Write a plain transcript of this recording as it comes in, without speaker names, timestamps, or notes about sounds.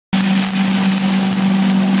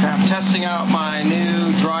testing out my new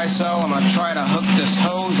dry cell. I'm going to try to hook this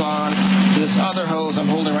hose on to this other hose I'm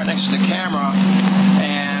holding right next to the camera,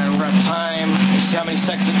 and we're going to time to see how many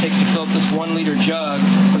seconds it takes to fill up this 1 liter jug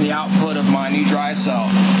from the output of my new dry cell.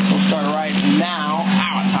 So we'll start right now.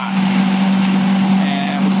 Ow, it's hot.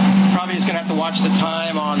 And we're probably just going to have to watch the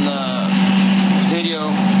time on the video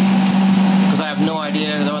because I have no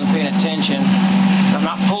idea because I wasn't paying attention. I'm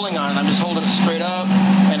not pulling on it, I'm just holding it straight up,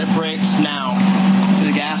 and it breaks now. See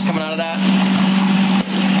the gas coming out of that?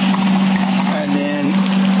 And then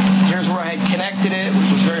here's where I had connected it, which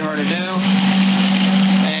was very hard to do.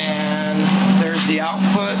 And there's the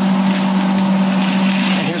output.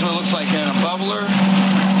 And here's what it looks like in a bubbler.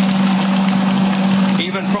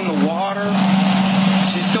 Even from the water.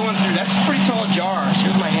 See, it's going through, that's pretty tall jars.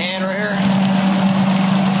 Here's my hand right here.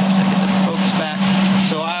 Focus back.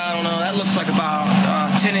 So I don't know, that looks like about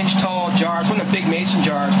 10-inch tall jars, one of the big mason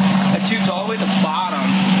jars. That tube's all the way to the bottom,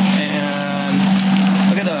 and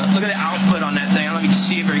look at the output on that thing. I don't know if you can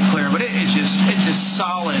see it very clear, but it's just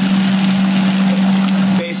solid,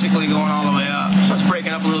 basically going all the way up. So it's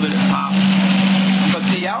breaking up a little bit at the top, but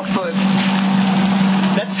the output,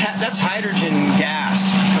 that's hydrogen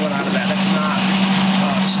gas coming out of that. That's not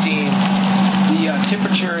steam. The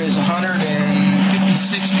temperature is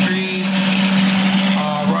 156 degrees.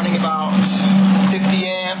 Running about 50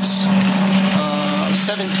 amps,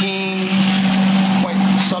 17 point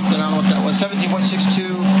something, I don't know what that was,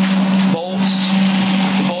 17.62 volts.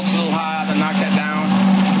 The volt's a little high, I have to knock that down.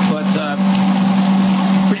 But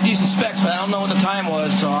pretty decent specs, but I don't know what the time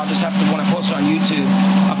was, so I'll just have to, when I post it on YouTube,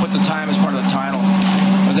 I'll put the time as part of the title.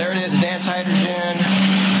 But there it is, Advanced Hydrogen,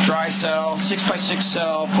 dry cell, 6x6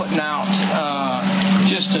 cell, putting out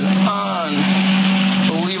just an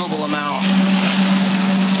unbelievable amount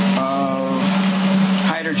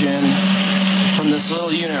hydrogen from this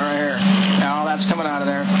little unit right here. Now that's coming out of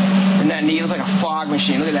there. Isn't that neat? It's like a fog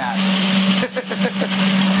machine. Look at that.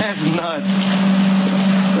 That's nuts.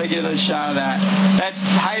 Let me get another shot of that. That's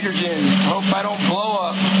hydrogen. Hope I don't blow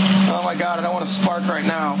up. Oh my God, I don't want to spark right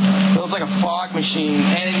now. It looks like a fog machine.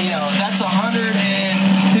 And you know, that's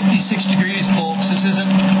 156 degrees, folks. This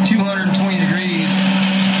isn't 220 degrees.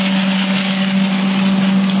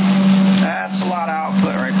 That's a lot of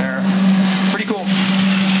output right there. Pretty cool.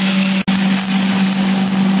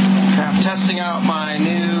 I'm testing out my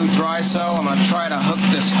new dry cell. I'm going to try to hook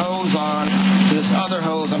this hose on to this other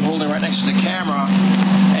hose I'm holding right next to the camera,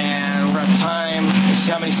 and we're going to time to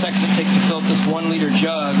see how many seconds it takes to fill up this 1 liter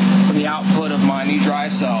jug from the output of my new dry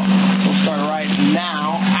cell. So we'll start right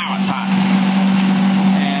now. Ow, it's hot.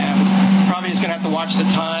 And we're probably just going to have to watch the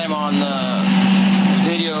time on the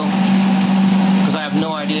video because I have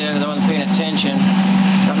no idea because I wasn't paying attention.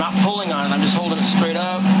 I'm not pulling on it, I'm just holding it straight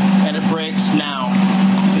up, and it breaks now.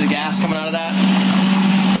 See the gas coming out of that?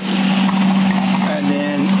 And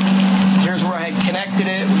then here's where I had connected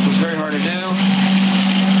it, which was very hard to do.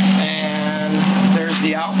 And there's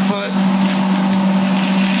the output.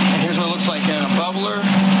 And here's what it looks like in a bubbler.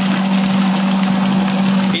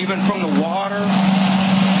 Even from the water.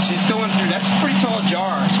 See, it's going through, that's pretty tall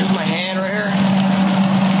jars. Here's my hand right here.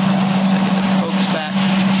 Focus back.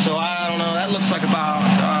 So I don't know, that looks like about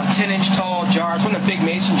 10-inch tall jars, one of the big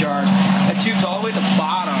mason jars. That tube's all the way to the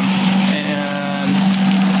bottom, and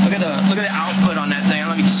look at the output on that thing. I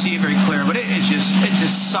don't know if you can see it very clear, but it's just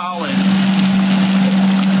solid,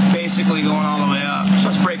 basically going all the way up. So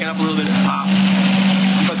it's breaking up a little bit at the top,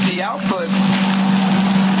 but the output,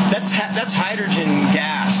 that's hydrogen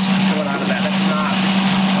gas coming out of that. That's not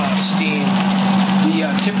steam. The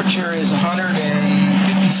temperature is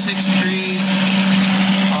 156 degrees.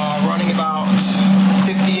 Running about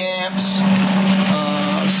 50 amps,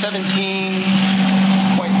 17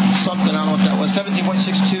 point something, I don't know what that was,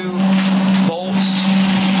 17.62 volts.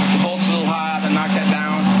 The volt's a little high, I have to knock that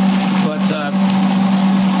down. But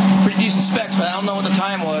pretty decent specs, but I don't know what the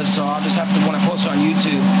time was, so I'll just have to, when I post it on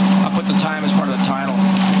YouTube, I'll put the time as part of the title.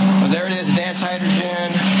 But there it is, Advanced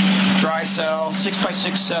Hydrogen, dry cell,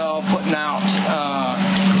 6x6 cell, putting out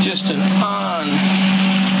just an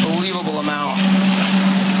unbelievable amount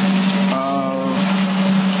of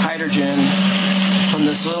hydrogen from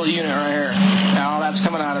this little unit right here. Now that's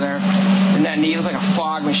coming out of there. Isn't that neat? It's like a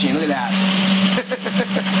fog machine. Look at that.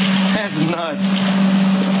 That's nuts.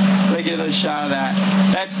 Let me get another shot of that.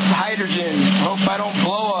 That's hydrogen. Hope I don't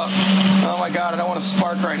blow up. Oh my God, I don't want to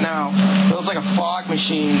spark right now. It looks like a fog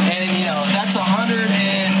machine. And you know, that's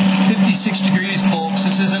 156 degrees, folks.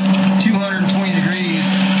 This isn't 220 degrees.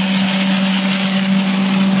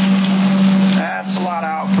 That's a lot of